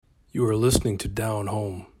You are listening to Down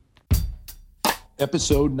Home.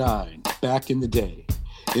 Episode 9, Back in the Day.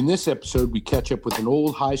 In this episode, we catch up with an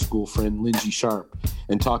old high school friend, Lindsay Sharp,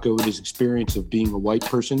 and talk about his experience of being a white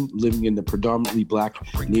person living in the predominantly black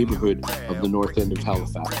neighborhood of the north end of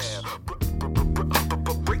Halifax.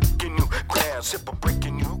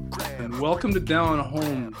 And welcome to Down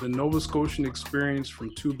Home, the Nova Scotian experience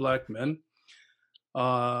from two black men.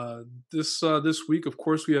 This week, of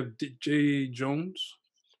course, we have Jay Jones.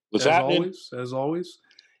 What's happening? As always.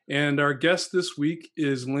 And our guest this week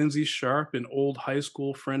is Lindsay Sharp, an old high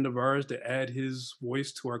school friend of ours, to add his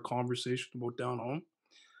voice to our conversation about Down Home.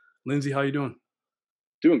 Lindsay, how you doing?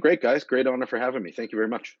 Doing great, guys. Great honor for having me. Thank you very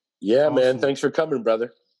much. Yeah, Awesome. Man. Thanks for coming,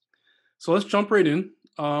 brother. So let's jump right in.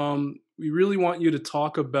 We really want you to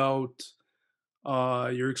talk about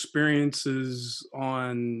your experiences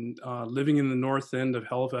on living in the north end of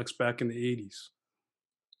Halifax back in the 80s.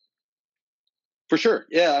 For sure.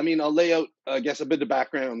 Yeah, I mean, I'll lay out, I guess, a bit of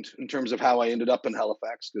background in terms of how I ended up in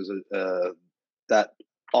Halifax, because that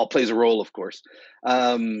all plays a role, of course.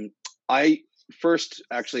 I first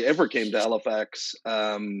actually ever came to Halifax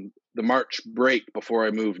the March break before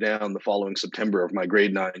I moved down the following September of my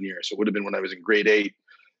grade 9 year. So it would have been when I was in grade 8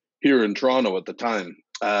 here in Toronto at the time,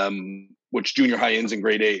 which junior high ends in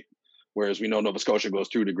grade 8. Whereas we know Nova Scotia goes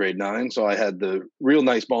through to grade 9. So I had the real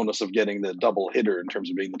nice bonus of getting the double hitter in terms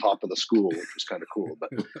of being the top of the school, which was kind of cool.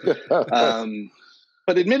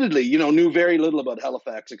 But admittedly, knew very little about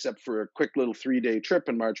Halifax except for a quick little 3-day trip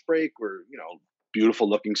in March break where, beautiful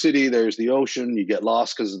looking city. There's the ocean. You get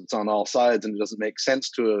lost because it's on all sides and it doesn't make sense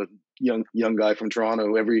to a young guy from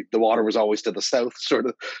Toronto. The water was always to the south sort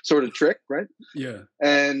of trick, right? Yeah.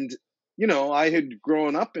 And I had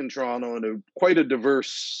grown up in Toronto in quite a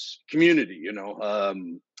diverse community,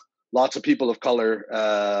 lots of people of color,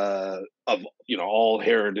 of, all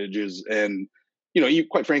heritages. And,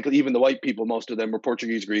 quite frankly, even the white people, most of them were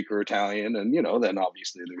Portuguese, Greek, or Italian. And, then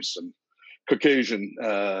obviously there's some Caucasian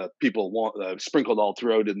people sprinkled all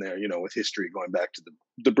throughout in there, with history going back to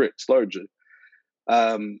the Brits largely.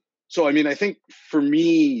 So, I think for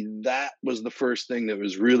me, that was the first thing that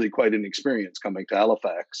was really quite an experience coming to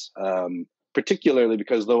Halifax, particularly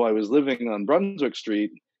because though I was living on Brunswick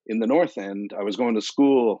Street in the North End, I was going to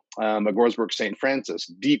school at Goresbrook St. Francis,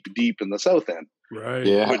 deep in the South End. Right.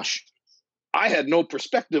 Yeah. Which I had no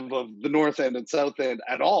perspective of the North End and South End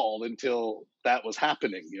at all until that was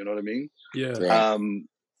happening. You know what I mean? Yeah. Right.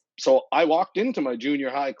 So I walked into my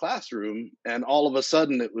junior high classroom and all of a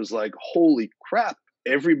sudden it was like, holy crap.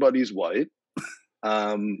 Everybody's white.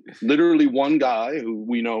 Literally one guy who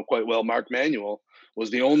we know quite well, Mark Manuel, was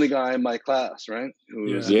the only guy in my class, right?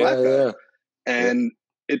 Who was a black guy. Yeah. And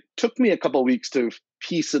it took me a couple of weeks to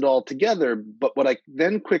piece it all together. But what I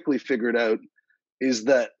then quickly figured out is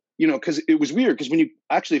that, because it was weird, because when you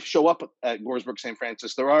actually show up at Goresbrook St.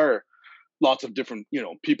 Francis, there are lots of different,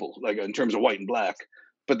 people, like in terms of white and black.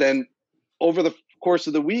 But then over the course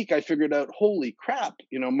of the week, I figured out, holy crap,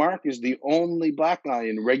 Mark is the only black guy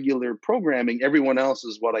in regular programming. Everyone else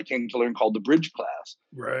is what I came to learn called the bridge class.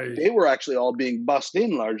 Right. They were actually all being bussed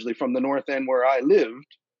in largely from the North End where I lived.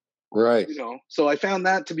 Right. So I found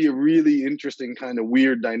that to be a really interesting kind of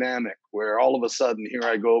weird dynamic where all of a sudden here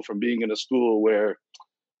I go from being in a school where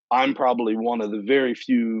I'm probably one of the very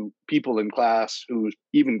few people in class whose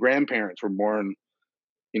even grandparents were born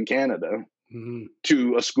in Canada. Mm-hmm.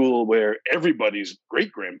 To a school where everybody's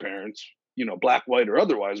great-grandparents, black, white, or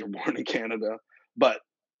otherwise, were born in Canada, but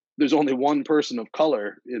there's only one person of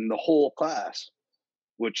color in the whole class,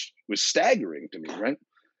 which was staggering to me, right?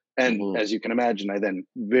 And as you can imagine, I then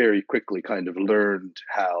very quickly kind of learned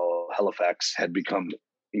how Halifax had become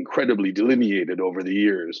incredibly delineated over the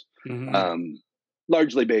years,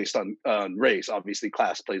 largely based on race. Obviously,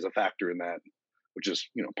 class plays a factor in that, which is,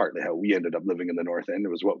 partly how we ended up living in the North End. It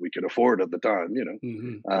was what we could afford at the time,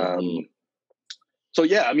 So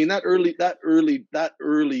yeah, that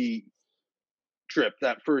early trip,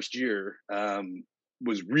 that first year,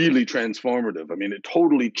 was really transformative. It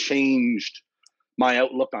totally changed my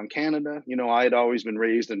outlook on Canada. I had always been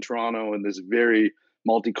raised in Toronto in this very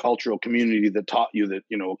multicultural community that taught you that,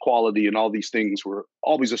 equality and all these things were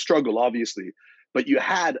always a struggle, obviously, but you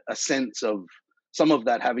had a sense of some of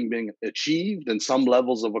that having been achieved and some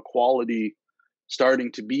levels of equality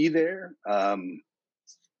starting to be there.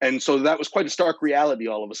 And so that was quite a stark reality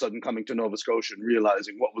all of a sudden coming to Nova Scotia and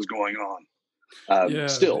realizing what was going on.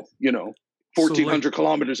 Still, 1,400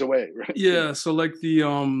 kilometers away, right? Yeah. So like the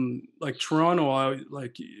like Toronto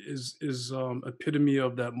is epitome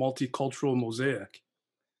of that multicultural mosaic.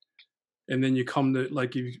 And then you come to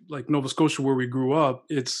like Nova Scotia where we grew up,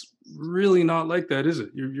 it's really not like that, is it?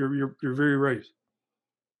 You're very right.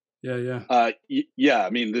 Yeah. Yeah, I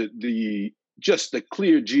mean the just the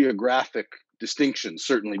clear geographic distinction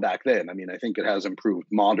certainly back then. I mean, I think it has improved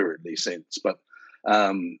moderately since, but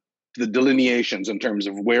um, the delineations in terms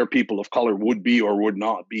of where people of color would be or would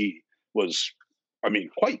not be was, I mean,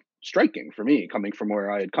 quite striking for me coming from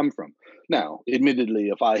where I had come from. Now, admittedly,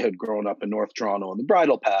 if I had grown up in North Toronto on the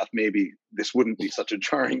Bridle Path, maybe this wouldn't be such a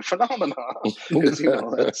jarring phenomenon because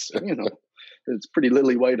that's it's pretty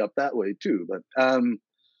lily white up that way too. But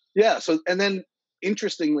yeah. So, and then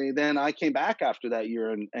interestingly, then I came back after that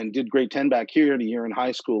year and did grade 10 back here and a year in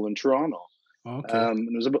high school in Toronto. Okay. And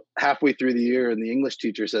it was about halfway through the year, and the English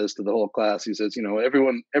teacher says to the whole class, he says,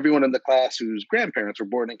 everyone in the class whose grandparents were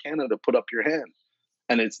born in Canada, put up your hand.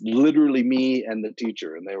 And it's literally me and the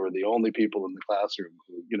teacher, and they were the only people in the classroom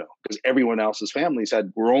who, because everyone else's families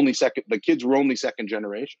the kids were only second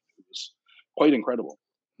generation. It was quite incredible.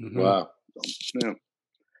 Mm-hmm. Wow. So,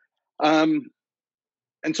 yeah.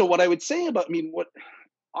 And so what I would say about, what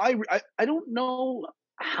I don't know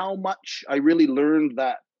how much I really learned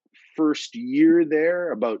that first year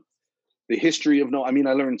there about the history of I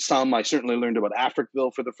learned some. I certainly learned about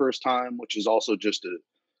Africville for the first time, which is also just an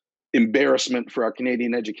embarrassment for our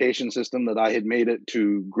Canadian education system that I had made it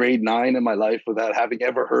to grade 9 in my life without having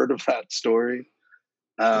ever heard of that story.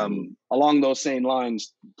 Along those same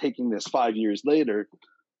lines, taking this 5 years later,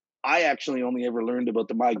 I actually only ever learned about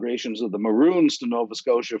the migrations of the Maroons to Nova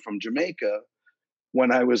Scotia from Jamaica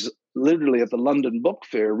when I was literally at the London Book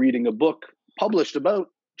Fair reading a book published about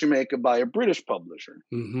Jamaica by a British publisher.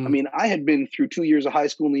 Mm-hmm. I had been through 2 years of high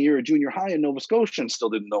school and a year of junior high in Nova Scotia and still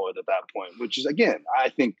didn't know it at that point, which is, again, I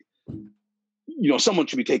think, someone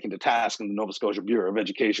should be taken to task in the Nova Scotia Bureau of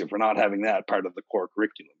Education for not having that part of the core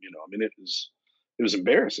curriculum. It was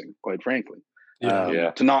embarrassing, quite frankly.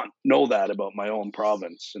 To not know that about my own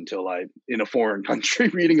province until in a foreign country,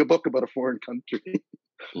 reading a book about a foreign country.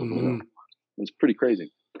 Mm-hmm. It was pretty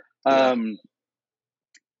crazy. Yeah.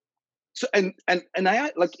 So and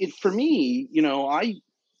I like it for me, I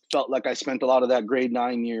felt like I spent a lot of that grade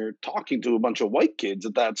 9 year talking to a bunch of white kids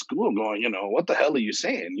at that school going, what the hell are you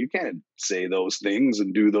saying? You can't say those things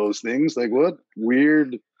and do those things. Like, what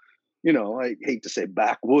weird, I hate to say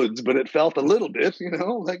backwoods, but it felt a little bit,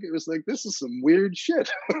 like it was like, this is some weird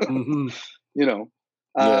shit. Mm-hmm.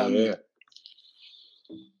 Yeah.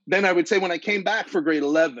 Then I would say when I came back for grade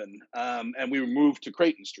 11, and we moved to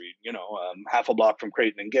Creighton Street, half a block from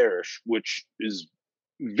Creighton and Garish, which is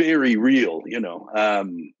very real,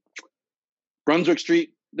 Brunswick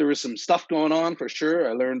Street, there was some stuff going on for sure.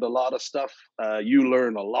 I learned a lot of stuff. You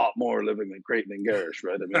learn a lot more living in Creighton and Garish,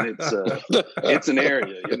 right? It's an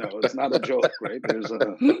area, it's not a joke, right? There's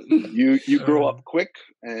you grow up quick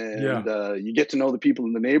and you get to know the people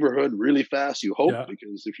in the neighborhood really fast. You hope,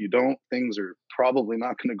 because if you don't, things are probably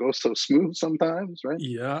not going to go so smooth sometimes, right?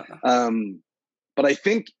 Yeah. But I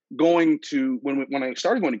think going to when I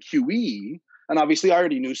started going to QE. And obviously, I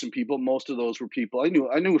already knew some people. Most of those were people I knew.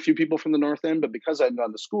 I knew a few people from the North End, but because I'd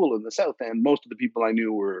gone to school in the South End, most of the people I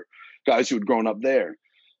knew were guys who had grown up there.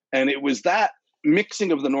 And it was that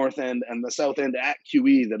mixing of the North End and the South End at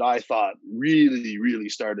QE that I thought really, really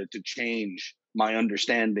started to change my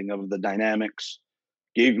understanding of the dynamics,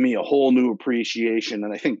 gave me a whole new appreciation.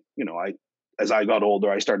 And I think, as I got older,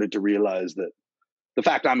 I started to realize that the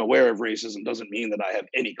fact I'm aware of racism doesn't mean that I have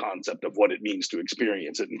any concept of what it means to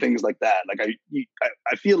experience it and things like that. Like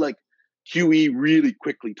I feel like QE really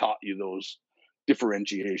quickly taught you those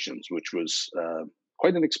differentiations, which was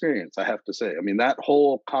quite an experience, I have to say. That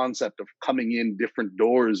whole concept of coming in different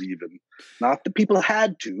doors, even not that people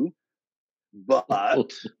had to, but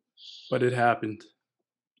it happened.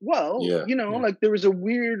 Well, like there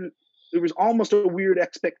was almost a weird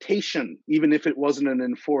expectation, even if it wasn't an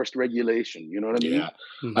enforced regulation. You know what I mean? Yeah.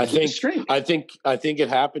 I think it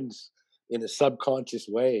happens in a subconscious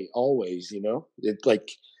way always,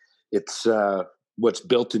 it's what's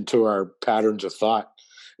built into our patterns of thought.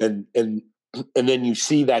 And then you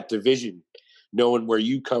see that division, knowing where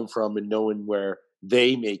you come from and knowing where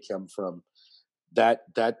they may come from. That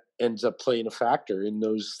ends up playing a factor in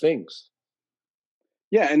those things.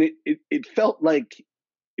 Yeah, and it felt like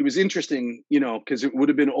it was interesting, because it would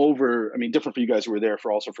have been over, different for you guys who were there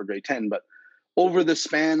for grade 10, but over the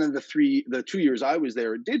span of the 2 years I was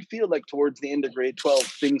there, it did feel like towards the end of grade 12,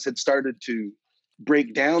 things had started to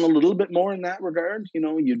break down a little bit more in that regard.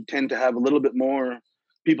 You'd tend to have a little bit more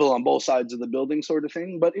people on both sides of the building sort of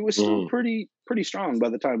thing, but it was still pretty strong by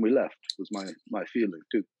the time we left, was my feeling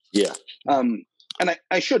too. Yeah. And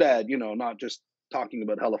I should add, not just talking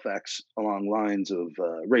about Halifax along lines of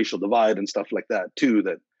racial divide and stuff like that too,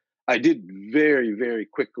 that I did very, very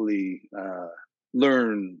quickly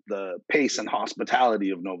learn the pace and hospitality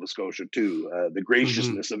of Nova Scotia too, the Hmm.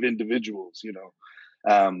 graciousness of individuals,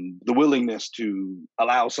 the willingness to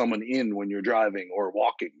allow someone in when you're driving or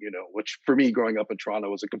walking, which for me growing up in Toronto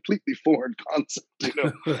was a completely foreign concept,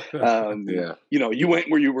 Yeah. you went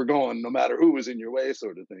where you were going, no matter who was in your way,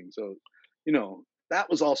 sort of thing. So, that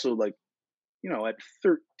was also like, at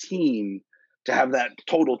 13 to have that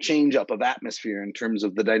total change up of atmosphere in terms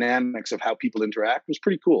of the dynamics of how people interact was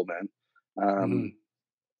pretty cool, man. Um, Hmm.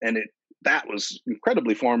 and that was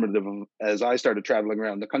incredibly formative as I started traveling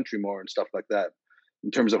around the country more and stuff like that,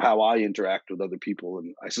 in terms of how I interact with other people,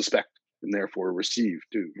 and I suspect and therefore receive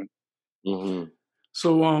too. Hmm.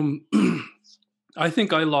 So, I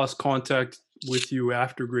think I lost contact with you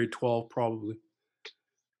after grade 12, probably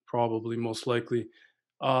most likely.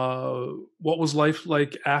 Uh, what was life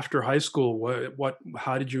like after high school?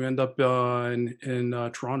 How did you end up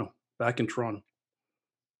in Toronto, back in Toronto?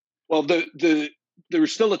 Well, there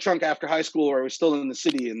was still a chunk after high school where I was still in the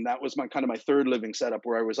city, and that was my kind of my third living setup,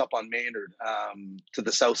 where I was up on Maynard, to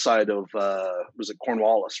the south side of was it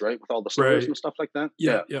Cornwallis, right, with all the stores Right. and stuff like that.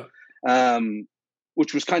 Yeah, Yeah, yeah. um,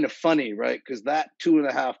 which was kind of funny, right? Because that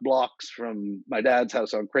 2.5 blocks from my dad's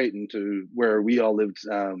house on Creighton to where we all lived,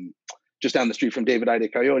 just down the street from David Ida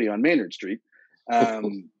Coyote on Maynard Street,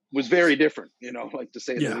 was very different. Like, to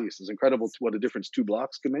say the Yeah. least. It's incredible what a difference 2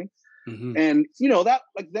 blocks can make. Mhm. And that,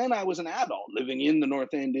 like, then I was an adult living in the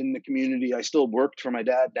North End in the community. I still worked for my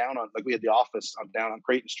dad down on, like, we had the office down on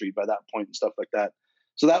Creighton Street by that point and stuff like that.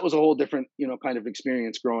 So that was a whole different, kind of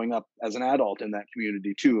experience growing up as an adult in that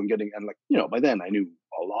community too, and like, by then I knew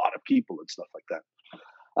a lot of people and stuff like that.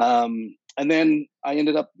 And then I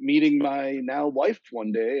ended up meeting my now wife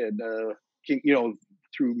one day, and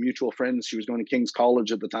through mutual friends. She was going to King's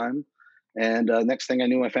College at the time, and next thing I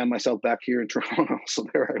knew, I found myself back here in Toronto. So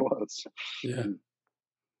there I was. Yeah.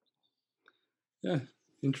 Yeah.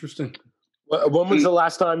 Interesting. When was And the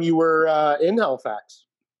last time you were in Halifax?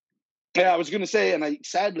 yeah, I was going to say, and I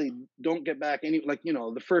sadly don't get back any, like,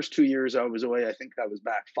 the first 2 years I was away, I think I was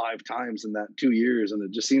back 5 times in that 2 years. And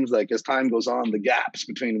it just seems like as time goes on, the gaps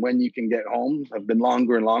between when you can get home have been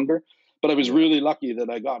longer and longer. But I was Yeah. really lucky that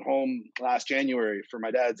I got home last January for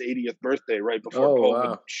my dad's 80th birthday, right before Oh, COVID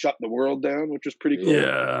wow. shut the world down, which was pretty cool. Yeah.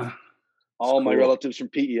 Yeah. It's All my cool. relatives from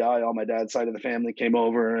PEI, all my dad's side of the family came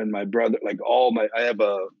over, and my brother, like I have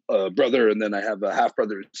a brother, and then I have a half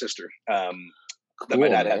brother and sister. That my Cool,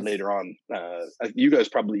 dad had man. later on. You guys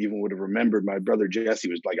probably even would have remembered my brother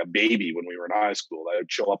Jesse was like a baby when we were in high school. I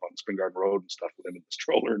would show up on Spring Garden Road and stuff with him in the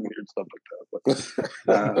stroller and weird stuff like that.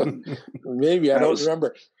 But Maybe I that don't was,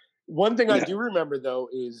 remember. One thing I yeah, do remember though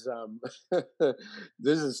is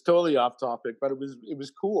this is totally off topic, but it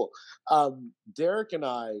was cool. Derek and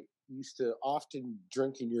I used to often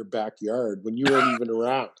drink in your backyard when you weren't even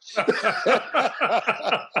around. I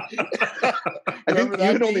think Remember you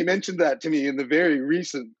that, had only Pete? mentioned that to me in the very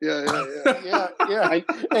recent. Yeah. Yeah, yeah. I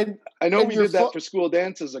And I know and we your did that for school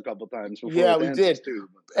dances a couple times before yeah, the we dances did. too.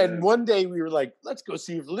 But, And one day we were like, let's go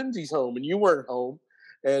see if Lindsay's home, and you weren't home.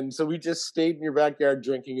 And so we just stayed in your backyard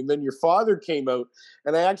drinking. And then your father came out,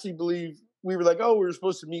 and I actually believe we were like, oh, we were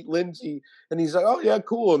supposed to meet Lindsay. And he's like, oh, yeah,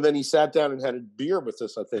 cool. And then he sat down and had a beer with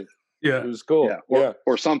us, I think. It Yeah. was cool. yeah, Yeah.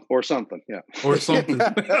 or something. Yeah. Or something.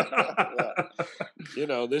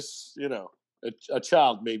 Yeah. A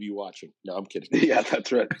child may be watching. No, I'm kidding. Yeah,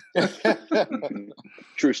 that's right.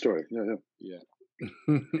 True story. Yeah. Yeah.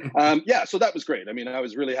 Yeah, so that was great. I mean, I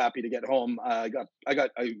was really happy to get home. I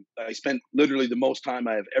spent literally the most time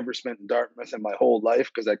I have ever spent in Dartmouth in my whole life,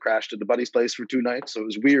 because I crashed at the buddy's place for 2 nights. So it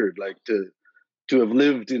was weird, like, to have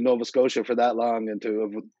lived in Nova Scotia for that long, and to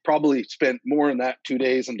have probably spent more than that 2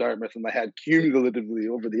 days in Dartmouth than I had cumulatively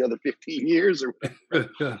over the other 15 years or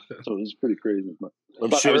whatever. So it was pretty crazy. I'm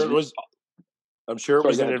But sure it was sorry, go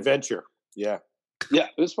an ahead. adventure. Yeah. Yeah,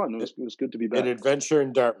 it was fun. It was good to be An back. adventure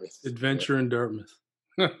in Dartmouth. Adventure in Dartmouth.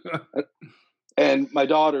 And my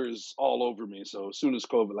daughter's all over me. So as soon as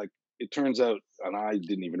COVID, like, it turns out, and I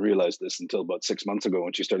didn't even realize this until about 6 months ago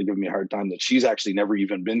when she started giving me a hard time, that she's actually never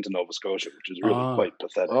even been to Nova Scotia, which is really Ah. quite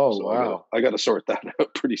pathetic. Oh, so wow. I got to sort that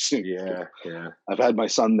out pretty soon. Yeah, yeah, I've had my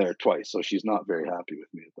son there twice, so she's not very happy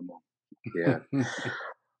with me at the moment. yeah.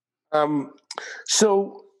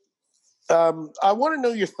 So I want to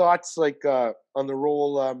know your thoughts, like, on the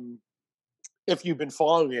role, if you've been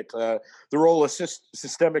following it, the role of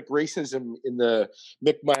systemic racism in the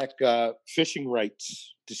Mi'kmaq fishing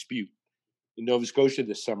rights dispute in Nova Scotia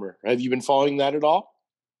this summer. Have you been following that at all?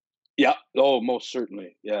 Yeah. Oh, most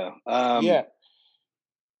certainly. Yeah. Yeah.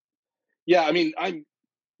 Yeah. I mean, I'm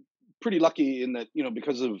pretty lucky in that,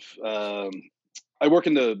 because of I work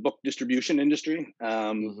in the book distribution industry,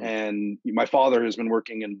 and my father has been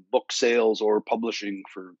working in book sales or publishing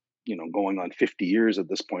for going on 50 years at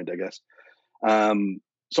this point, I guess.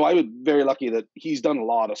 So I was very lucky that he's done a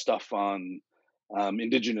lot of stuff on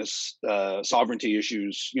indigenous sovereignty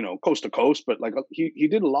issues, coast to coast. But like he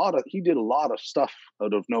did a lot of stuff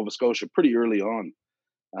out of Nova Scotia pretty early on,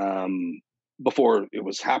 before it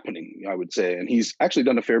was happening, I would say. And he's actually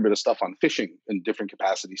done a fair bit of stuff on fishing in different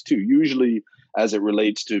capacities too, usually as it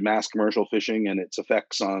relates to mass commercial fishing and its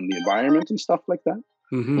effects on the environment and stuff like that.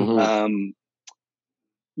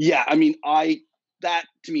 Yeah, I mean, that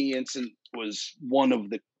to me instant was one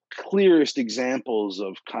of the clearest examples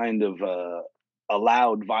of kind of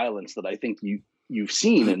allowed violence that I think you've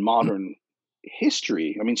seen in modern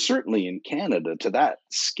history. I mean, certainly in Canada to that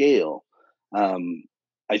scale.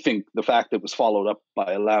 I think the fact that it was followed up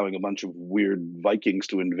by allowing a bunch of weird Vikings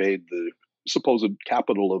to invade the supposed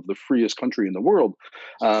capital of the freest country in the world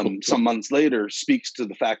some months later speaks to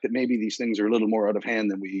the fact that maybe these things are a little more out of hand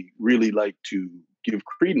than we really like to give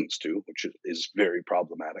credence to, which is very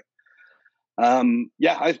problematic.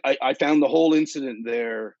 I found the whole incident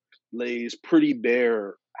there lays pretty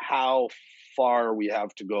bare how far we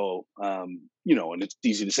have to go. And it's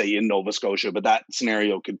easy to say in Nova Scotia, but that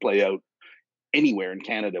scenario could play out anywhere in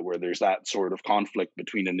Canada where there's that sort of conflict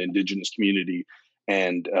between an Indigenous community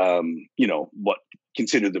and, what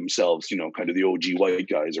consider themselves, kind of the OG white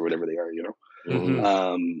guys or whatever they are,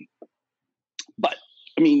 But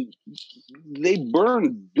I mean, they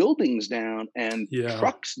burned buildings down and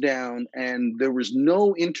trucks down, and there was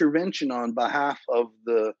no intervention on behalf of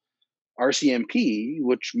the RCMP,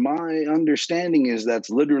 which my understanding is that's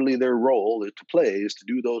literally their role to play, is to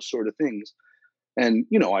do those sort of things. And,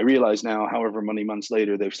 I realize now, however many months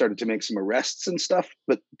later, they've started to make some arrests and stuff.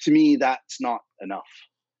 But to me, that's not enough.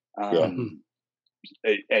 I mean,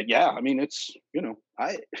 it's,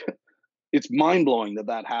 it's mind blowing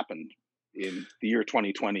that happened in the year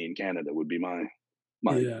 2020 in Canada would be my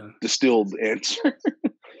distilled answer.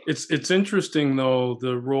 It's interesting, though,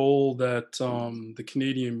 the role that the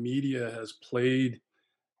Canadian media has played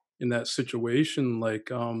in that situation.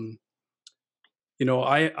 Like, I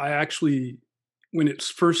actually, when it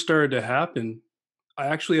first started to happen, I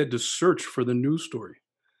actually had to search for the news story.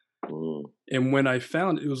 And when I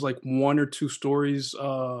found it was like one or two stories,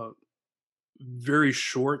 very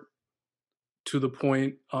short, to the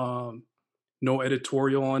point, no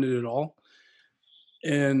editorial on it at all.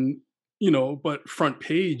 And, but front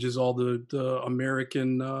page is all the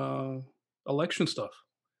American election stuff.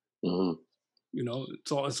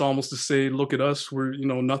 It's almost to say, look at us, we're,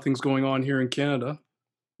 nothing's going on here in Canada.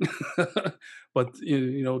 But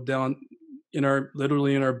down in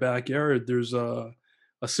literally in our backyard, there's a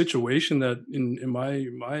situation that in my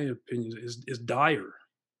opinion is dire,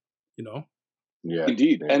 Yeah,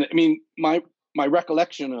 indeed. And I mean, my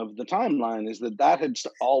recollection of the timeline is that had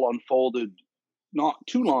all unfolded not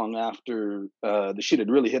too long after the shit had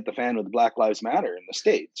really hit the fan with Black Lives Matter in the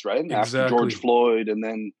States, right? Exactly. After George Floyd, and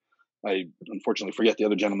then I unfortunately forget the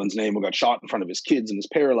other gentleman's name who got shot in front of his kids and is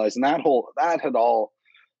paralyzed, and that had all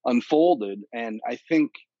unfolded. And I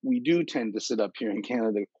think we do tend to sit up here in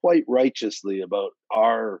Canada quite righteously about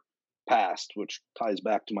our past, which ties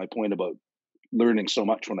back to my point about learning so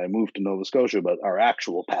much when I moved to Nova Scotia about our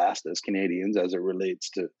actual past as Canadians as it relates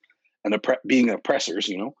to being oppressors,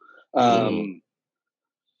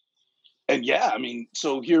 And I mean,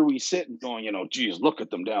 so here we sit and going, geez, look at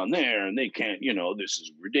them down there, and they can't, this is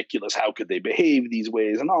ridiculous. How could they behave these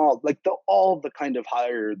ways? And all the kind of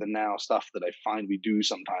higher than now stuff that I find we do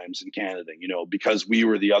sometimes in Canada, because we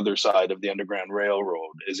were the other side of the Underground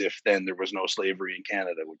Railroad, as if then there was no slavery in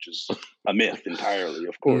Canada, which is a myth entirely,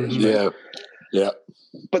 of course. Right? Yeah.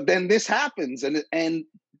 But then this happens, and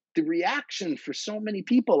the reaction for so many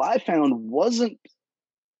people I found wasn't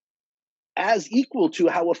as equal to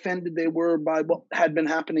how offended they were by what had been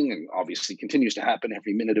happening and obviously continues to happen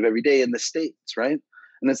every minute of every day in the States, right?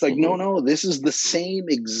 And it's like, no, this is the same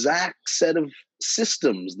exact set of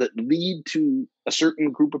systems that lead to a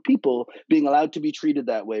certain group of people being allowed to be treated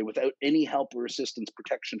that way without any help or assistance,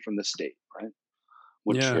 protection from the state, right?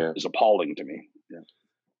 Which is appalling to me.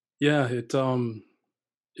 Yeah,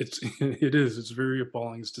 it's very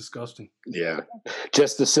appalling. It's disgusting. Yeah.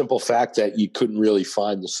 Just the simple fact that you couldn't really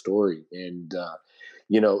find the story. And,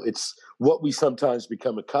 it's what we sometimes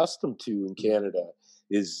become accustomed to in Canada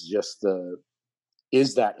is just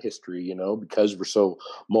that history, because we're so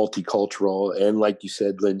multicultural. And like you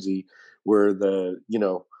said, Lindsay, we're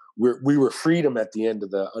we were freedom at the end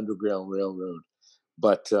of the Underground Railroad.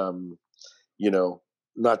 But,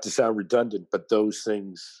 not to sound redundant, but those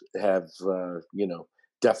things have,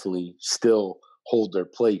 definitely still hold their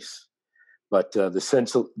place. But the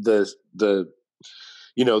sense of the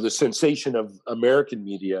sensation of American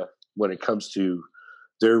media when it comes to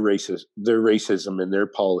their racism and their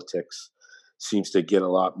politics seems to get a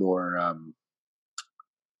lot more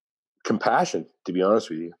compassion, to be honest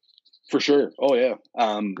with you. For sure. Oh yeah.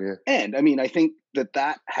 Yeah. And I mean, I think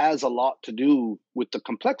that has a lot to do with the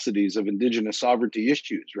complexities of Indigenous sovereignty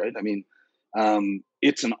issues, right? I mean,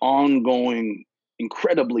 it's an ongoing,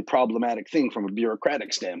 incredibly problematic thing from a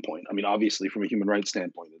bureaucratic standpoint. I mean, obviously, from a human rights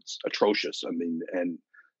standpoint, it's atrocious. I mean, and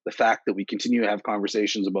the fact that we continue to have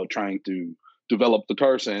conversations about trying to develop the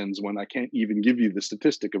tar sands when I can't even give you the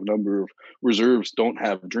statistic of number of reserves don't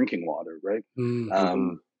have drinking water, right?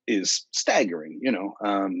 Mm-hmm. Is staggering,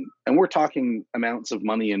 and we're talking amounts of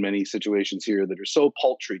money in many situations here that are so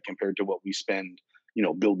paltry compared to what we spend,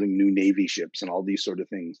 building new Navy ships and all these sort of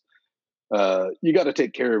things. You got to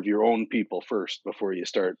take care of your own people first before you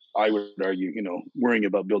start, I would argue, worrying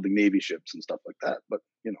about building Navy ships and stuff like that. But,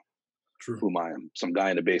 True. who am I? I'm some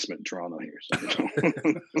guy in a basement in Toronto here.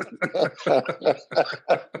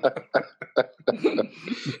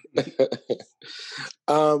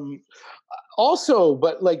 So. Also,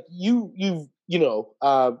 but like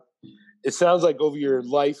it sounds like over your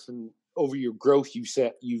life and over your growth,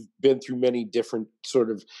 you've been through many different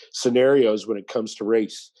sort of scenarios when it comes to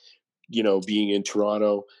race. Being in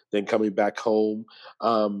Toronto, then coming back home,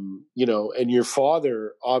 and your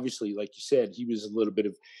father, obviously, like you said, he was a little bit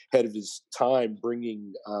ahead of his time,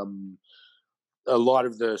 bringing a lot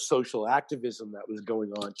of the social activism that was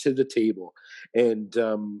going on to the table. And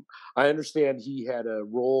I understand he had a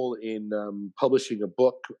role in publishing a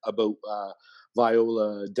book about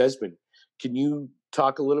Viola Desmond. Can you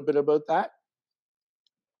talk a little bit about that?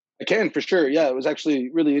 I can, for sure. Yeah, it was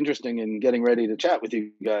actually really interesting in getting ready to chat with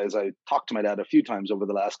you guys. I talked to my dad a few times over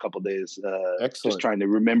the last couple of days, just trying to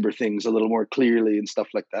remember things a little more clearly and stuff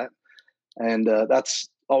like that. And that's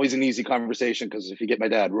always an easy conversation because if you get my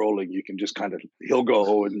dad rolling, you can just he'll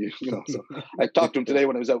go and So I talked to him today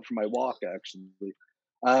when I was out for my walk, actually,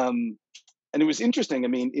 and it was interesting. I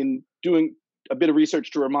mean, in doing a bit of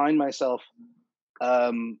research to remind myself,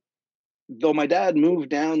 though my dad moved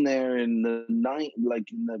down there in the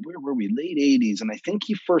where were we, late 80s, and I think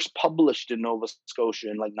he first published in Nova Scotia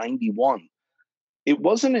in like 91. It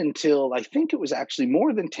wasn't until I think it was actually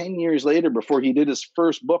more than 10 years later before he did his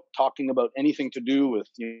first book talking about anything to do with,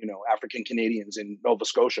 African Canadians in Nova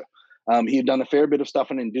Scotia. He had done a fair bit of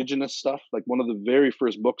stuff on Indigenous stuff. Like one of the very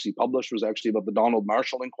first books he published was actually about the Donald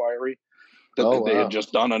Marshall inquiry that they had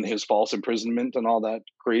just done on his false imprisonment and all that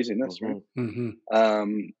craziness. Mm-hmm. Right?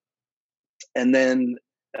 Mm-hmm. And then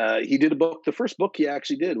he did a book. The first book he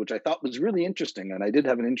actually did, which I thought was really interesting, and I did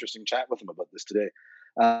have an interesting chat with him about this today,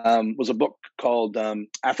 was a book called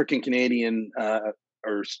African Canadian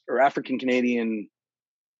or African Canadian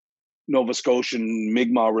Nova Scotian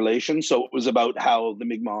Mi'kmaq relations. So it was about how the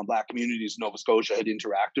Mi'kmaq and Black communities in Nova Scotia had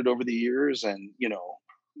interacted over the years, and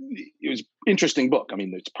it was an interesting book. I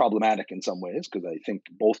mean, it's problematic in some ways because I think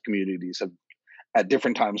both communities have at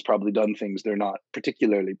different times probably done things they're not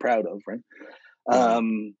particularly proud of, right?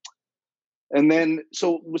 And then,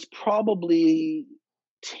 so it was probably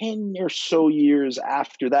 10 or so years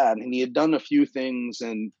after that, and he had done a few things,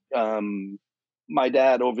 and my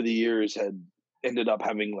dad over the years had ended up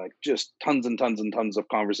having like just tons and tons and tons of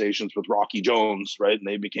conversations with Rocky Jones, right? And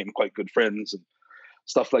they became quite good friends and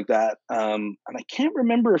stuff like that. And I can't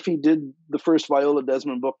remember if he did the first Viola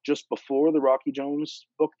Desmond book just before the Rocky Jones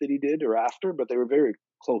book that he did or after, but they were very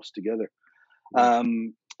close together.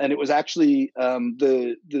 And it was actually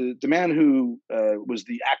the man who was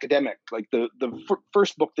the academic, like the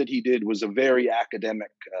first book that he did was a very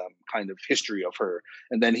academic kind of history of her.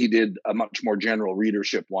 And then he did a much more general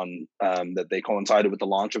readership one that they coincided with the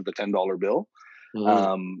launch of the $10 bill.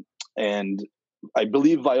 Mm-hmm. And I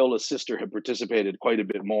believe Viola's sister had participated quite a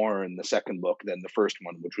bit more in the second book than the first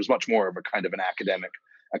one, which was much more of a kind of an academic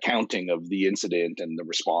accounting of the incident and the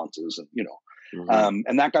responses, and Mm-hmm.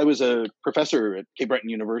 And that guy was a professor at Cape Breton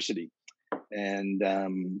University. And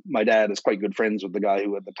my dad is quite good friends with the guy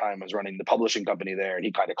who at the time was running the publishing company there. And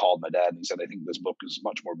he kind of called my dad and he said, I think this book is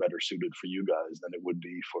much more better suited for you guys than it would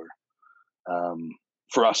be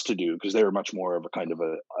for us to do, because they were much more of a kind of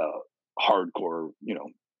a hardcore,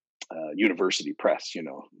 university press,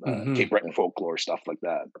 Mm-hmm. Cape Breton folklore, stuff like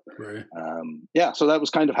that. Right. So that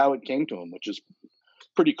was kind of how it came to him, which is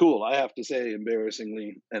pretty cool, I have to say,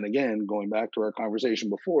 embarrassingly. And again, going back to our conversation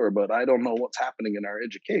before, but I don't know what's happening in our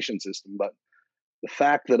education system, but the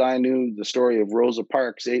fact that I knew the story of Rosa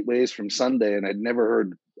Parks 8 Ways from Sunday and I'd never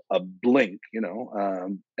heard a blink,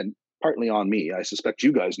 and partly on me, I suspect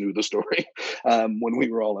you guys knew the story when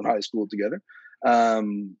we were all in high school together.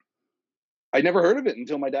 I never heard of it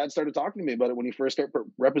until my dad started talking to me about it when he first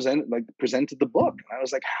presented the book. And I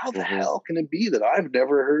was like, how the hell can it be that I've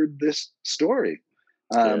never heard this story?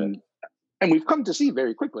 And we've come to see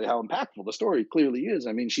very quickly how impactful the story clearly is.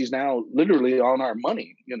 I mean, she's now literally on our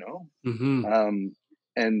money, you know?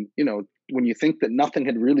 And, you know, when you think that nothing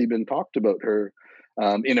had really been talked about her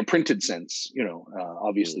in a printed sense, you know,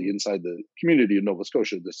 obviously inside the community of Nova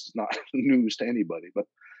Scotia, this is not news to anybody, but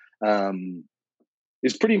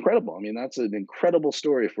it's pretty incredible. I mean, that's an incredible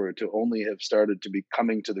story for it to only have started to be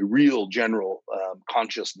coming to the real general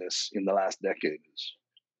consciousness in the last decade. Is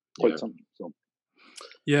quite something. So.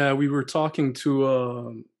 Yeah, we were talking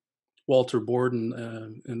to Walter Borden,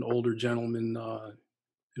 an older gentleman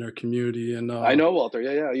in our community, and I know Walter.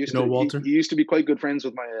 Yeah. I used to. Walter? He used to be quite good friends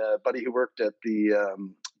with my buddy who worked at the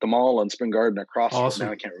mall on Spring Garden across. Awesome.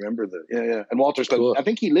 Now I can't remember the. And Walter's cool. I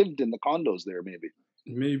think he lived in the condos there, maybe.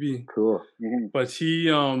 Cool. But he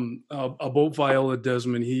about Viola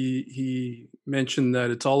Desmond, he mentioned that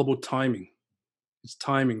it's all about timing. It's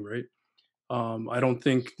timing, right? I don't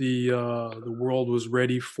think the world was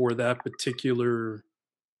ready for that particular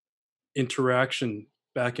interaction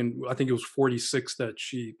back in, I think it was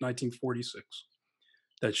 1946,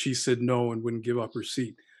 that she said no and wouldn't give up her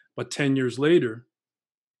seat. But 10 years later,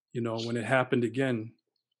 you know, when it happened again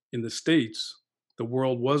in the States, the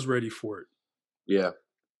world was ready for it. Yeah.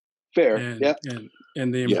 Fair.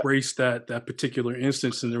 And they embraced that particular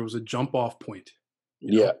instance, and there was a jump off point.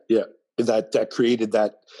 Yeah. That created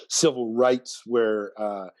that civil rights where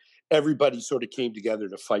everybody sort of came together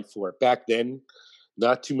to fight for it. Back then,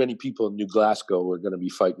 not too many people in New Glasgow were going to be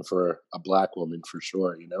fighting for a black woman for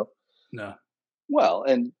sure, you know? No. Well,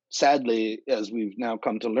 and sadly, as we've now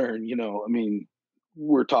come to learn, you know, I mean,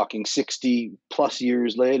 we're talking 60 plus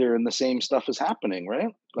years later and the same stuff is happening,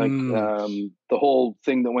 right? Like the whole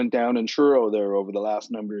thing that went down in Truro there over the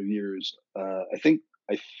last number of years. I think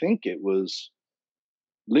it was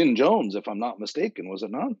Lynn Jones, if I'm not mistaken, was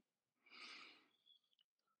it not?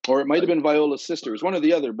 Or it might have been Viola's sisters, one or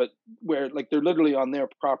the other, but where like they're literally on their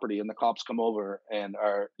property and the cops come over and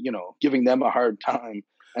are, you know, giving them a hard time.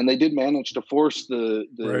 And they did manage to force the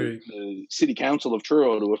city council of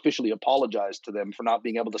Truro to officially apologize to them for not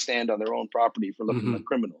being able to stand on their own property for looking like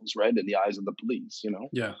criminals, right, in the eyes of the police, you know?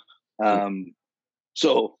 Yeah.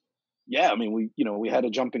 So, yeah, I mean, we had a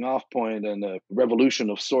jumping off point and a revolution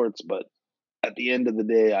of sorts, but at the end of the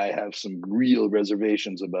day, I have some real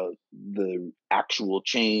reservations about the actual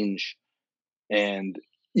change. And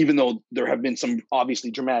even though there have been some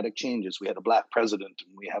obviously dramatic changes, we had a black president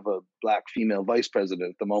and we have a black female vice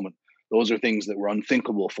president at the moment. Those are things that were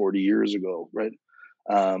unthinkable 40 years ago, right?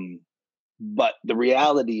 But the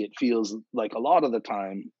reality, it feels like a lot of the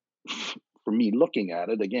time, for me looking at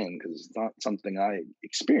it, again, because it's not something I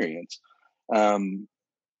experience,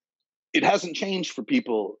 it hasn't changed for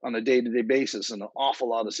people on a day-to-day basis in an awful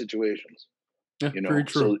lot of situations. Yeah, you know? very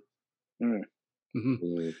true. So,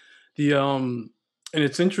 and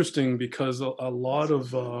it's interesting because a lot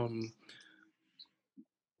of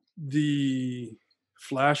the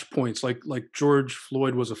flashpoints, like George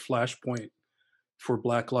Floyd was a flashpoint for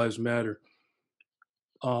Black Lives Matter.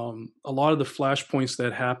 A lot of the flashpoints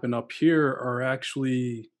that happen up here are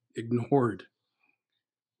actually ignored.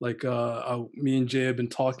 Like me and Jay have been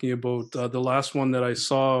talking about the last one that I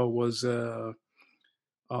saw was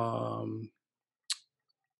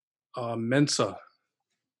Mensa,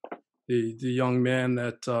 the young man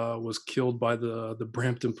that was killed by the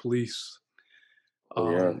Brampton police.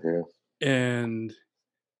 And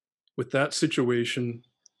with that situation,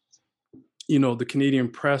 you know, the Canadian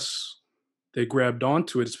press, they grabbed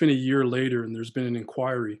onto it. It's been a year later and there's been an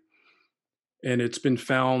inquiry. And it's been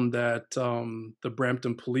found that the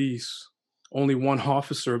Brampton police, only one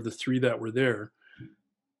officer of the three that were there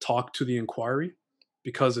talked to the inquiry,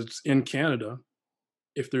 because it's in Canada.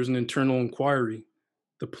 If there's an internal inquiry,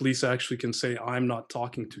 the police actually can say, I'm not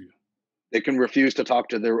talking to you. They can refuse to talk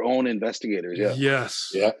to their own investigators. Yeah.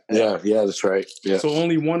 Yes. Yeah, that's right. Yeah. So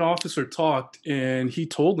only one officer talked, and he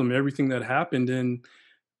told them everything that happened. And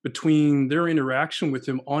between their interaction with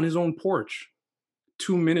him on his own porch,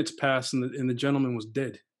 2 minutes passed and the gentleman was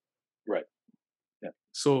dead. Right. Yeah.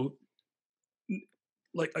 So,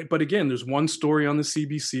 but again, there's one story on the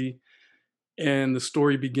CBC, and the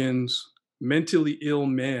story begins, mentally ill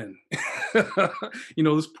man. You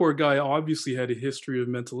know, this poor guy obviously had a history of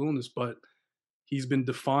mental illness, but he's been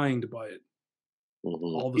defined by it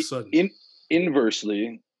all of a sudden.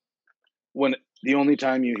 Inversely, when the only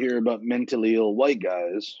time you hear about mentally ill white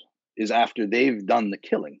guys is after they've done the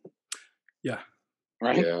killing. Yeah.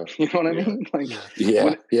 Right? Yeah. You know what I mean? Like,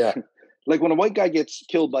 like when a white guy gets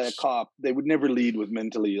killed by a cop, they would never lead with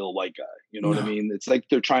mentally ill white guy. You know what I No. mean? It's like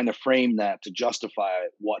they're trying to frame that to justify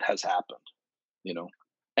what has happened, you know?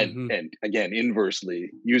 And again,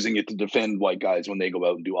 inversely, using it to defend white guys when they go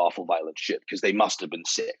out and do awful violent shit because they must have been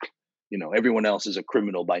sick. You know, everyone else is a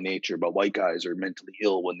criminal by nature, but white guys are mentally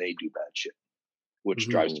ill when they do bad shit, which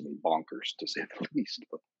drives me bonkers to say the least.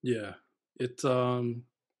 But Yeah.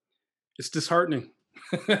 It's disheartening.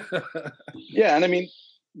 yeah, and I mean,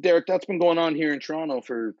 Derek, that's been going on here in Toronto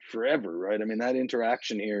for forever, right? I mean, that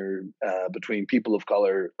interaction here between people of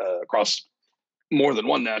color across more than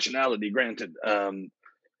one nationality, granted,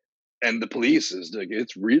 and the police is like,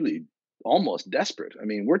 it's really almost desperate. I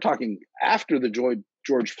mean, we're talking after the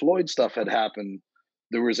George Floyd stuff had happened.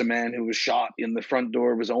 There was a man who was shot in the front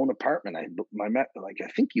door of his own apartment. I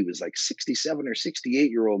think he was like 67 or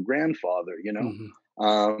 68-year-old grandfather, you know,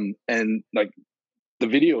 and like the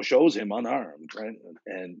video shows him unarmed, right?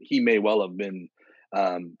 And he may well have been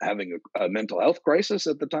having a mental health crisis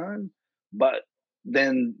at the time, but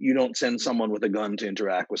then you don't send someone with a gun to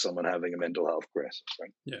interact with someone having a mental health crisis,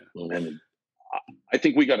 right? Yeah. And I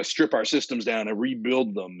think we got to strip our systems down and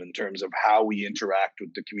rebuild them in terms of how we interact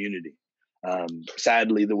with the community.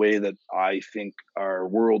 Sadly, the way that I think our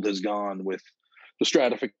world has gone with the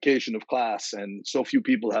stratification of class and so few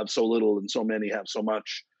people have so little and so many have so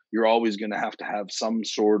much, you're always going to have some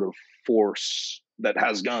sort of force that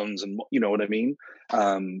has guns, and you know what I mean?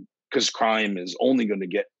 Because crime is only going to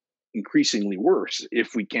get increasingly worse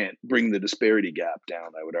if we can't bring the disparity gap down,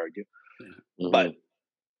 I would argue. But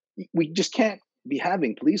we just can't be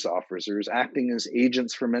having police officers acting as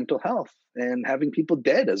agents for mental health and having people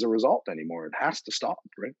dead as a result anymore. It has to stop,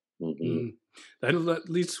 right? That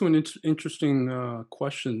leads to an interesting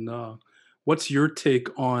question. What's your take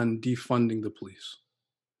on defunding the police?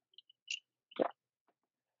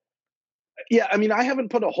 Yeah, I mean, I haven't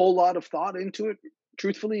put a whole lot of thought into it,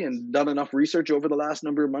 truthfully, and done enough research over the last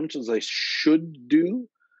number of months as I should do.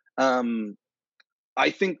 I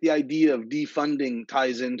think the idea of defunding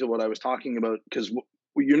ties into what I was talking about, because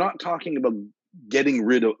you're not talking about getting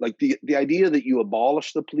rid of, like the idea that you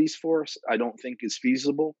abolish the police force, I don't think is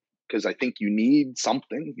feasible, because I think you need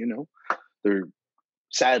something, you know.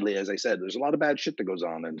 Sadly, as I said, there's a lot of bad shit that goes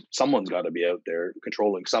on, and someone's got to be out there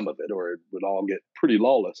controlling some of it, or it would all get pretty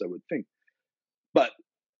lawless, I would think. But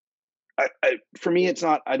for me, it's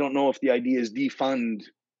not, I don't know if the idea is defund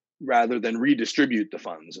rather than redistribute the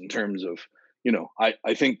funds in terms of, you know,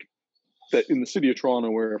 I think that in the city of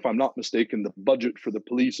Toronto, where, if I'm not mistaken, the budget for the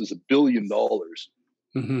police is $1 billion.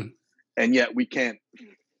 And yet we can't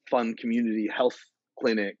fund community health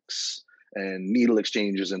clinics and needle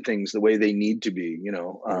exchanges and things the way they need to be. You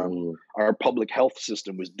know, our public health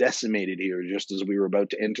system was decimated here just as we were about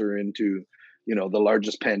to enter into, you know, the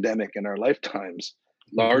largest pandemic in our lifetimes,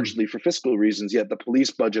 largely for fiscal reasons. Yet the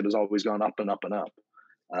police budget has always gone up and up and up.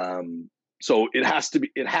 So it has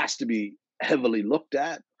to be heavily looked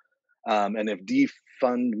at. And if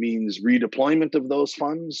defund means redeployment of those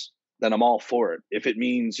funds, then I'm all for it. If it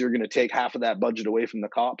means you're going to take half of that budget away from the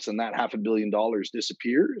cops and that $500 million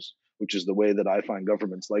disappears, which is the way that I find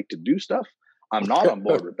governments like to do stuff, I'm not on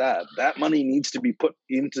board with that. That money needs to be put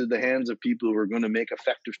into the hands of people who are going to make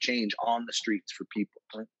effective change on the streets for people.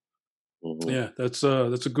 Right? Yeah, that's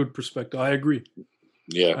a good perspective. I agree.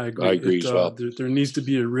 Yeah, I agree as well. There needs to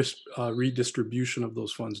be a redistribution of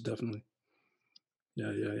those funds, definitely.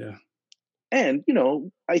 Yeah. And, you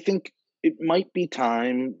know, I think it might be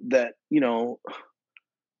time that, you know,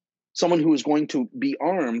 someone who is going to be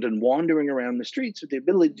armed and wandering around the streets with the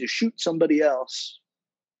ability to shoot somebody else,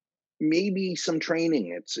 maybe some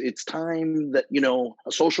training. It's time that, you know,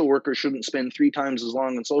 a social worker shouldn't spend 3 times as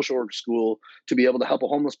long in social work school to be able to help a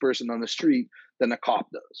homeless person on the street than a cop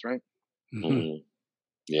does, right?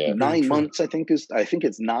 Yeah, 9 months, I think it's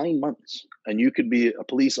 9 months, and you could be a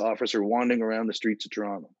police officer wandering around the streets of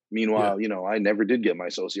Toronto. Meanwhile, you know, I never did get my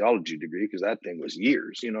sociology degree because that thing was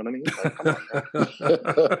years. You know what I mean? Like, come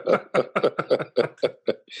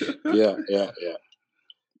on,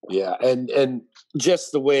 yeah, and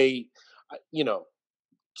just the way, you know,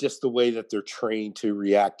 just the way that they're trained to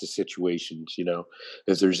react to situations. You know,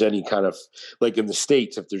 if there's any kind of, like in the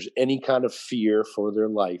States, if there's any kind of fear for their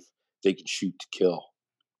life, they can shoot to kill.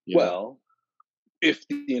 Well, if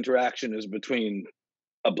the interaction is between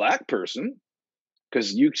a black person,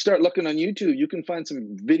 because you start looking on YouTube, you can find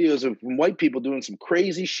some videos of white people doing some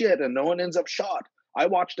crazy shit and no one ends up shot. I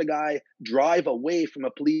watched a guy drive away from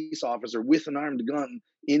a police officer with an armed gun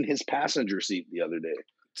in his passenger seat the other day.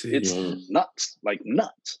 It's nuts, like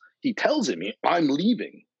nuts. He tells him, I'm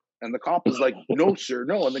leaving. And the cop is like, no, sir,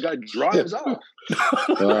 no. And the guy drives off.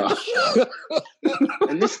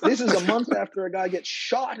 And this is a month after a guy gets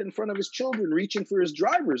shot in front of his children reaching for his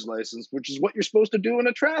driver's license, which is what you're supposed to do in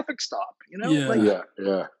a traffic stop. You know,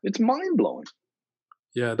 Yeah. It's mind blowing.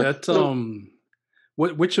 Yeah, that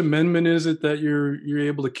which amendment is it that you're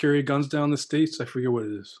able to carry guns down the states? I forget what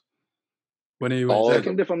it is. But anyway,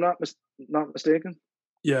 second, if I'm not mistaken.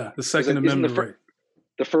 Yeah, the Second Amendment, right?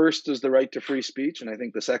 The first is the right to free speech, and I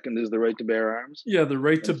think the second is the right to bear arms. Yeah, the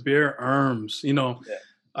right to bear arms. You know,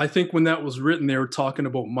 I think when that was written, they were talking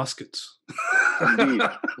about muskets. Indeed,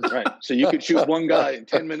 right. So you could shoot one guy, and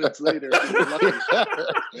 10 minutes later,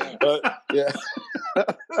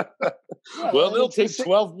 well, they'll take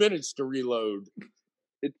 12 minutes to reload.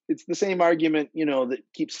 It's the same argument, you know, that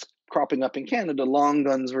keeps cropping up in Canada: long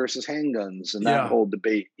guns versus handguns, and that whole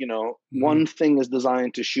debate. You know, one thing is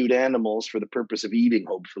designed to shoot animals for the purpose of eating,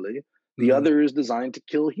 hopefully. The other is designed to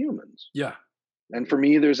kill humans. Yeah. And for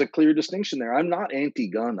me, there's a clear distinction there. I'm not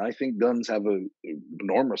anti-gun. I think guns have a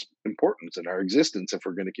enormous importance in our existence if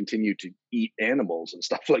we're going to continue to eat animals and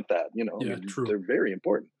stuff like that. You know, true. They're very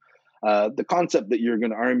important. The concept that you're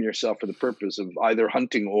going to arm yourself for the purpose of either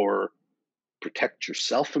hunting or protect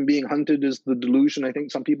yourself from being hunted is the delusion I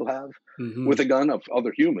think some people have with a gun of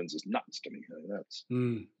other humans is nuts to me. I mean, that's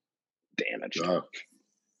damaged.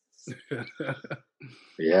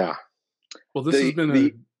 Yeah. Well, this has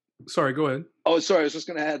been sorry, go ahead. Oh, sorry. I was just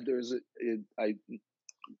going to add, I'm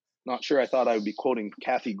not sure I thought I would be quoting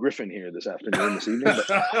Kathy Griffin here this evening,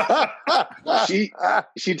 but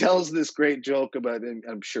she tells this great joke about, and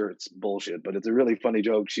I'm sure it's bullshit, but it's a really funny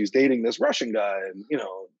joke. She's dating this Russian guy, and, you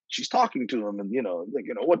know, she's talking to him, and, you know, like,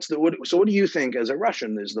 you know, so what do you think as a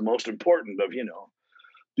Russian is the most important of, you know,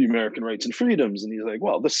 the American rights and freedoms? And he's like,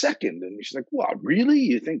 well, the second. And she's like, well, really?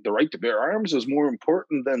 You think the right to bear arms is more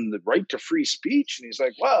important than the right to free speech? And he's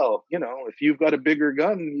like, well, you know, if you've got a bigger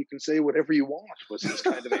gun, you can say whatever you want, was his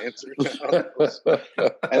kind of answer.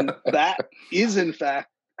 And that is, in fact,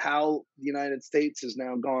 how the United States has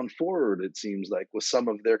now gone forward, it seems like, with some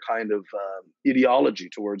of their kind of ideology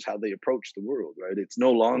towards how they approach the world, right? It's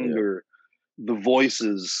no longer the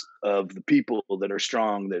voices of the people that are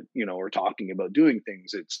strong that, you know, are talking about doing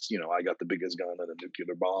things. It's, you know, I got the biggest gun and a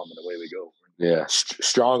nuclear bomb, and away we go. Yeah,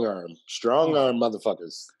 strong arm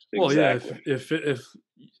motherfuckers. Well, exactly. Yeah, if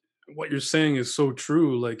what you're saying is so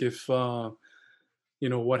true, like if you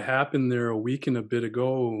know what happened there a week and a bit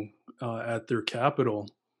ago at their capital,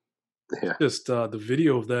 just the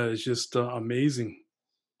video of that is just amazing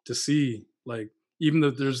to see. Like, even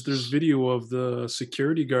though there's video of the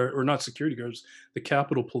security guard, or not security guards, the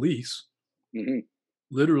Capitol Police,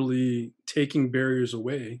 literally taking barriers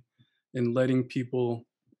away and letting people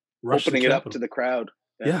rush opening it up to the crowd.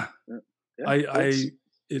 Yeah.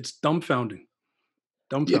 It's dumbfounding.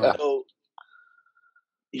 Yeah. So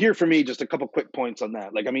here for me, just a couple quick points on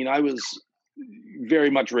that. Like, I mean, I was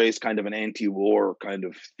very much raised kind of an anti-war kind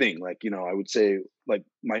of thing. Like, you know, I would say like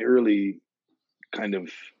my early kind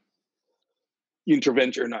of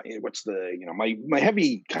intervention, my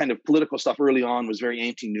heavy kind of political stuff early on was very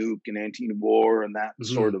anti-nuke and anti-war and that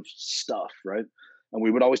sort of stuff, right? And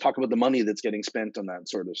we would always talk about the money that's getting spent on that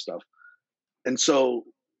sort of stuff. And so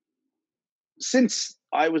since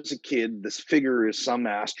I was a kid, this figure is some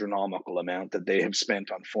astronomical amount that they have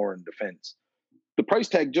spent on foreign defense. The price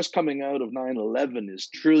tag just coming out of 9/11 is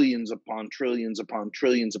trillions upon trillions upon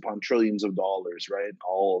trillions upon trillions of dollars, right?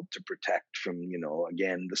 All to protect from, you know,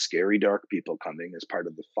 again, the scary dark people coming as part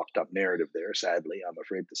of the fucked up narrative there, sadly, I'm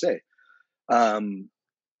afraid to say.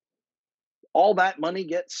 All that money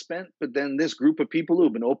gets spent, but then this group of people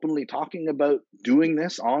who've been openly talking about doing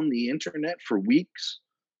this on the internet for weeks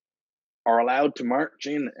are allowed to march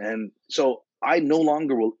in. And so I no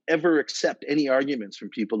longer will ever accept any arguments from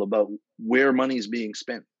people about where money is being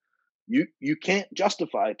spent. You can't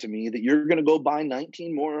justify to me that you're going to go buy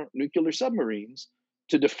 19 more nuclear submarines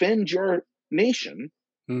to defend your nation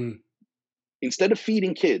instead of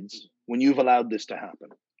feeding kids when you've allowed this to happen.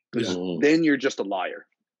 Because then you're just a liar.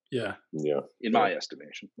 Yeah. In my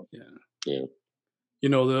estimation. Yeah. You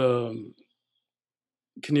know, the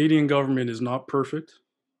Canadian government is not perfect.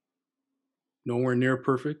 Nowhere near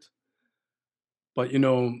perfect. But, you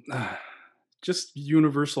know, just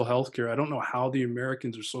universal healthcare. I don't know how the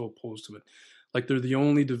Americans are so opposed to it. Like, they're the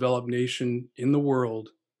only developed nation in the world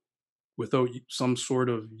without some sort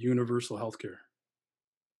of universal healthcare.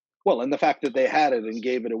 Well, and the fact that they had it and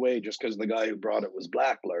gave it away just because the guy who brought it was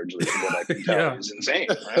black, largely, from what I can tell, is insane.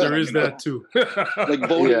 Right? There is that too. Like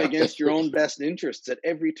voting against your own best interests at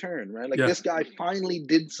every turn, right? Like this guy finally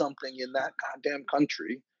did something in that goddamn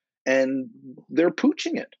country, and they're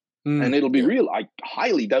pooching it. And it'll be real. I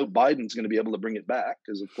highly doubt Biden's going to be able to bring it back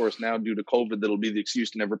because, of course, now due to COVID, that'll be the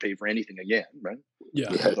excuse to never pay for anything again, right?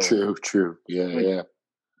 Yeah, so, true. Yeah, yeah.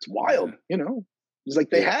 It's wild, you know. It's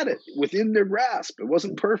like they had it within their grasp. It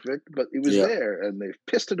wasn't perfect, but it was there, and they've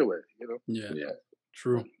pissed it away, you know. Yeah,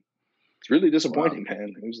 true. It's really disappointing,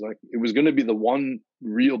 man. It was like it was going to be the one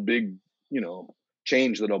real big, you know,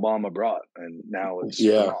 change that Obama brought, and now it's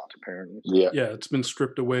not apparently. Yeah, it's been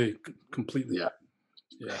stripped away completely. Yeah.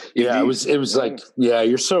 It was like,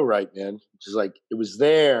 you're so right, man. It's like it was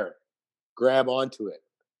there, grab onto it.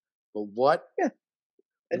 But what? Yeah.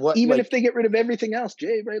 What, even if they get rid of everything else,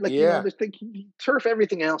 Jay, right? Like, you know, they turf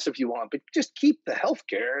everything else if you want, but just keep the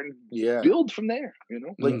healthcare and build from there, you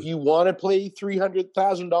know? Like, you want to pay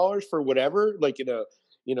 $300,000 for whatever, like in a,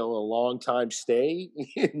 you know, a long time stay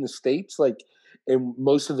in the States, like, and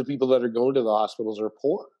most of the people that are going to the hospitals are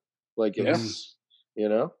poor. Like, it's, you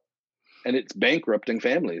know? And it's bankrupting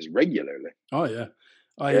families regularly. Oh, yeah.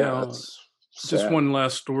 Just one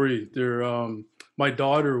last story there. My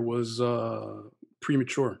daughter was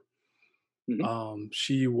premature.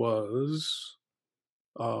 She was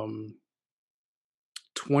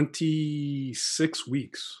 26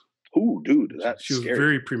 weeks. Oh, dude, that's she was scary.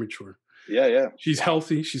 very premature. Yeah. She's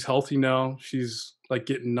healthy. She's healthy now. She's like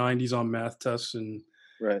getting 90s on math tests and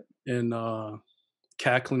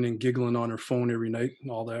cackling and giggling on her phone every night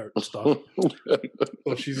and all that stuff.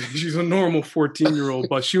 So she's a normal 14-year-old,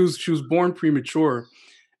 but she was born premature.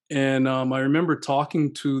 And I remember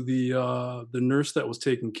talking to the nurse that was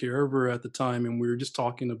taking care of her at the time, and we were just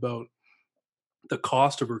talking about the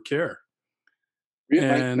cost of her care.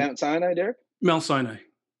 And Mount Sinai, Derek? Mount Sinai.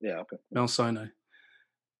 Yeah, okay. Mount Sinai.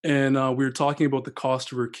 And we were talking about the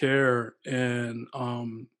cost of her care, and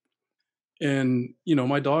you know,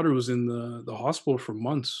 my daughter was in the hospital for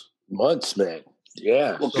months. Months, man.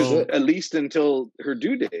 Yeah. Well, because at least until her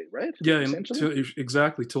due date, right? Yeah,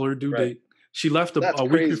 exactly, till her due date. She left a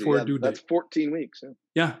week before her due date. That's 14 weeks.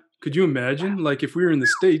 Yeah. Could you imagine? Like, if we were in the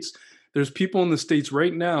States, there's people in the States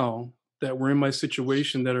right now that were in my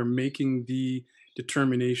situation that are making the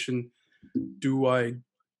determination, do I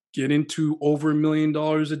get into over $1 million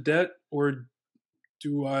of debt, or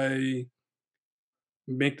do I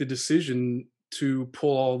make the decision to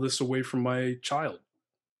pull all this away from my child?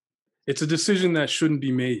 It's a decision that shouldn't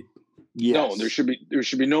be made. Yes. No, there should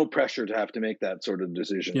be no pressure to have to make that sort of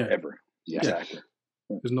decision ever. Yeah. Exactly.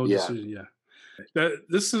 There's no decision.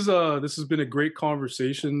 This has been a great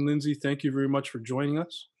conversation, Lindsay. Thank you very much for joining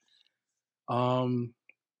us.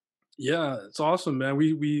 It's awesome, man.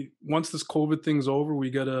 We once this COVID thing's over,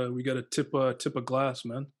 we gotta tip a glass,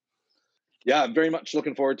 man. Yeah, I'm very much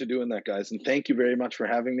looking forward to doing that, guys. And thank you very much for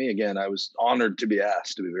having me. Again, I was honored to be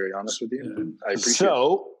asked, to be very honest with you. Yeah. I appreciate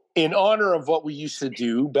it. In honor of what we used to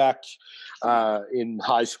do back in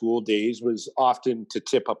high school days was often to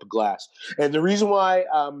tip up a glass. And the reason why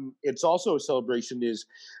it's also a celebration is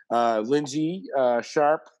Lindsay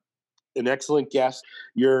Sharp, an excellent guest.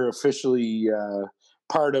 You're officially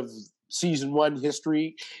part of season 1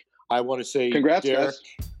 history. I want to say congrats, Derek. Guys.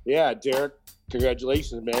 Yeah, Derek,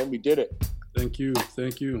 congratulations, man. We did it. Thank you.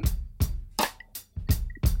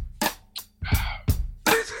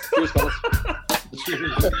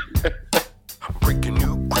 Cheers, fellas. Breaking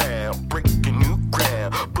new ground.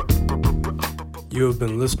 You have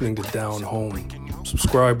been listening to Down Home.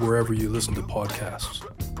 Subscribe wherever you listen to podcasts.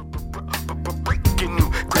 Breaking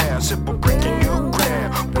new ground.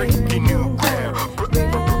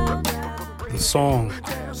 The song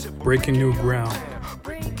Breaking New Ground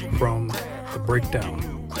from The Breakdown.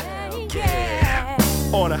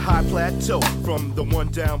 On a high plateau, from the one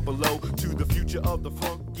down below to the future of the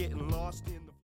front.